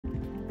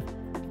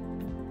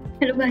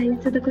Hello guys,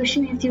 so the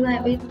question is you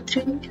have a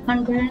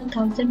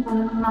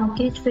 $300,000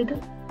 mortgage with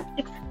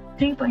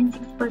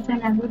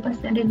 3.6% annual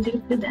percentage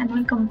rate with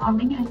annual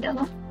compounding and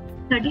a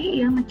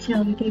 30-year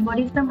maturity. What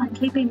is the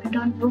monthly payment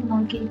on your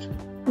mortgage?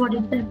 What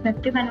is the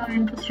effective annual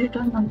interest rate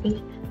on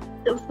mortgage?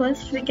 So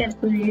first we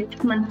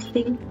calculate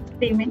monthly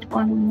payment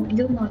on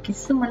your mortgage.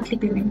 So monthly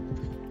payment,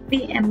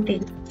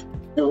 PMT.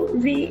 So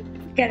we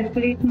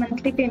calculate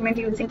monthly payment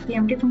using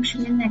PMT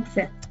function in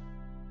Excel.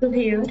 So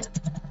here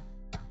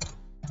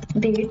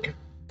date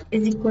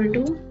is equal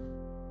to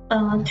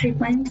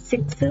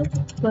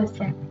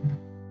 3.6%,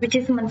 which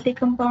is monthly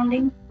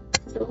compounding.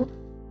 So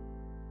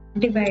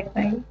divide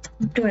by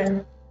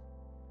 12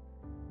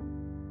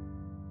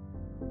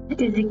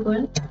 is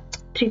equal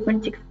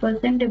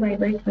 3.6% divided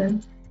by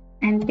 12,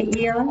 and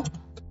PER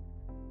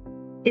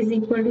is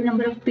equal to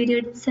number of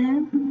periods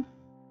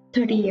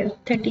 30 years.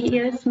 30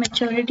 years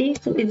maturity,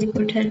 so is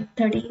equal to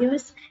 30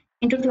 years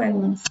into 12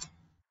 months,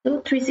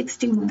 so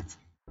 360 months.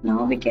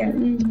 Now we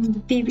can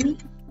PV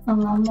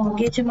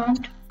mortgage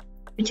amount,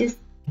 which is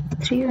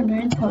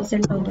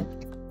 $300,000.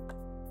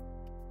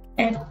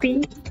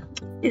 FP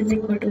is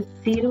equal to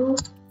 0,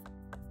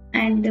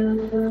 and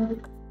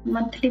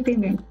monthly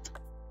payment.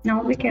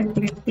 Now we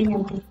calculate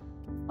PMT,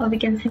 or we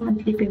can say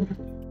monthly payment.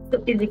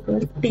 So is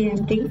equal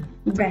PMT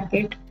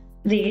bracket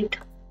rate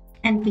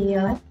and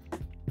PER,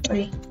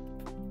 sorry,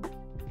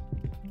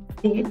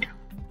 rate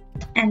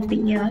and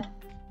PER,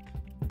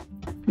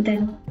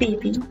 then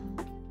PV,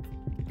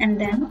 and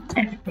then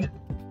FP,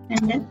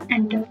 and then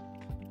enter.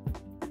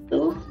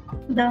 So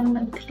the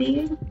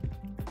monthly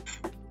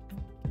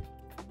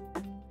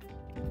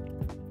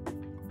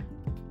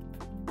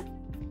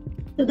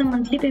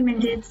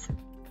payment is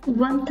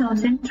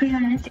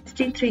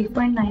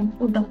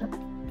 $1,363.94.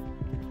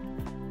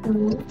 So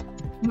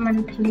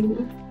monthly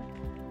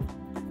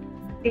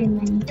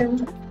payment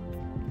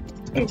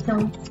is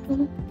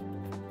also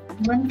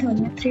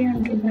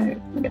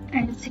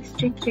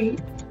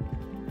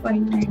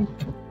 $1,363.94.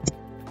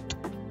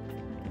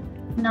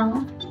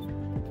 Now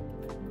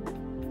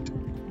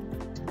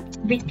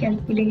we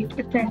calculate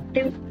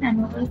effective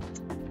annual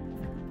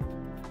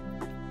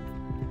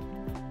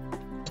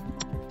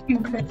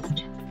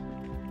interest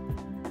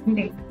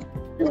rate.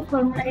 So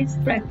formula is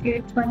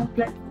bracket 1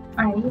 plus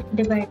I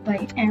divided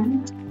by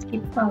m to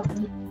power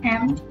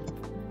m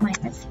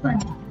minus 1.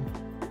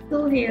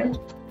 So here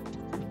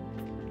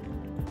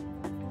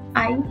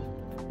I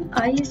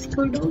is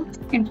equal to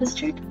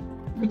interest rate,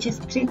 which is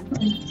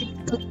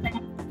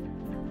 3.6%.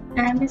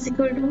 M is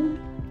equal to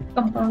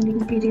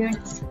compounding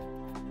periods,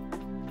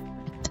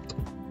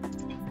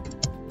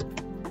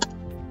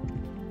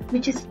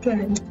 which is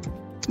 12,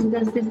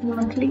 because this is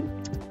monthly.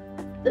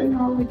 So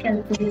now we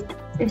calculate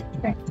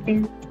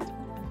effective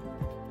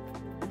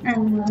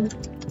annual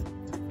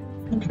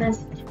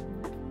interest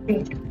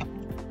rate.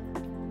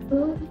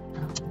 So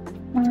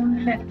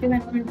effective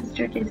annual interest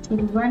rate is equal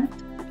to 1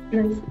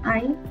 plus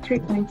I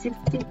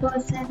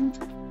 3.60%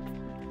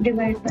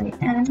 divided by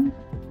n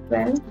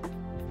 12,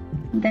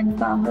 then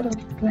power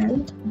of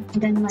 12,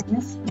 then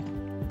minus 1.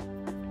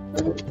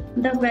 So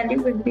the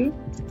value will be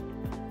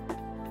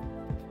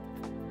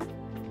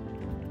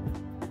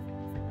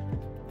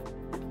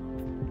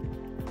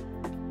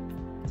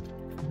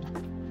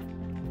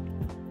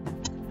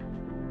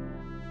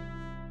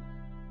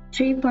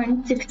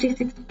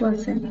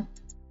 3.66%,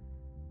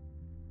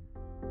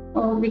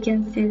 or we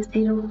can say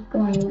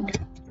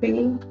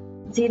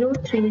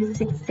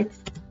 0.30366,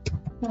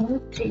 or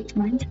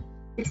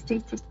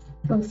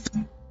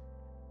 3.66%.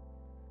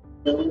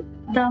 So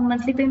the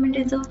monthly payment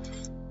is of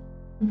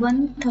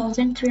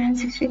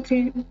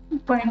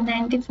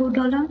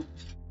 $1,363.94,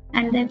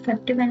 and the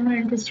effective annual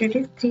interest rate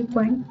is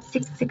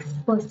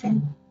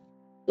 3.66%.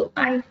 So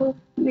I hope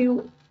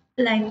you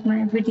like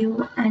my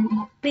video,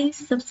 and please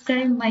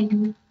subscribe my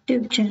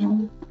YouTube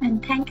channel,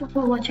 and thank you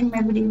for watching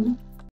my video.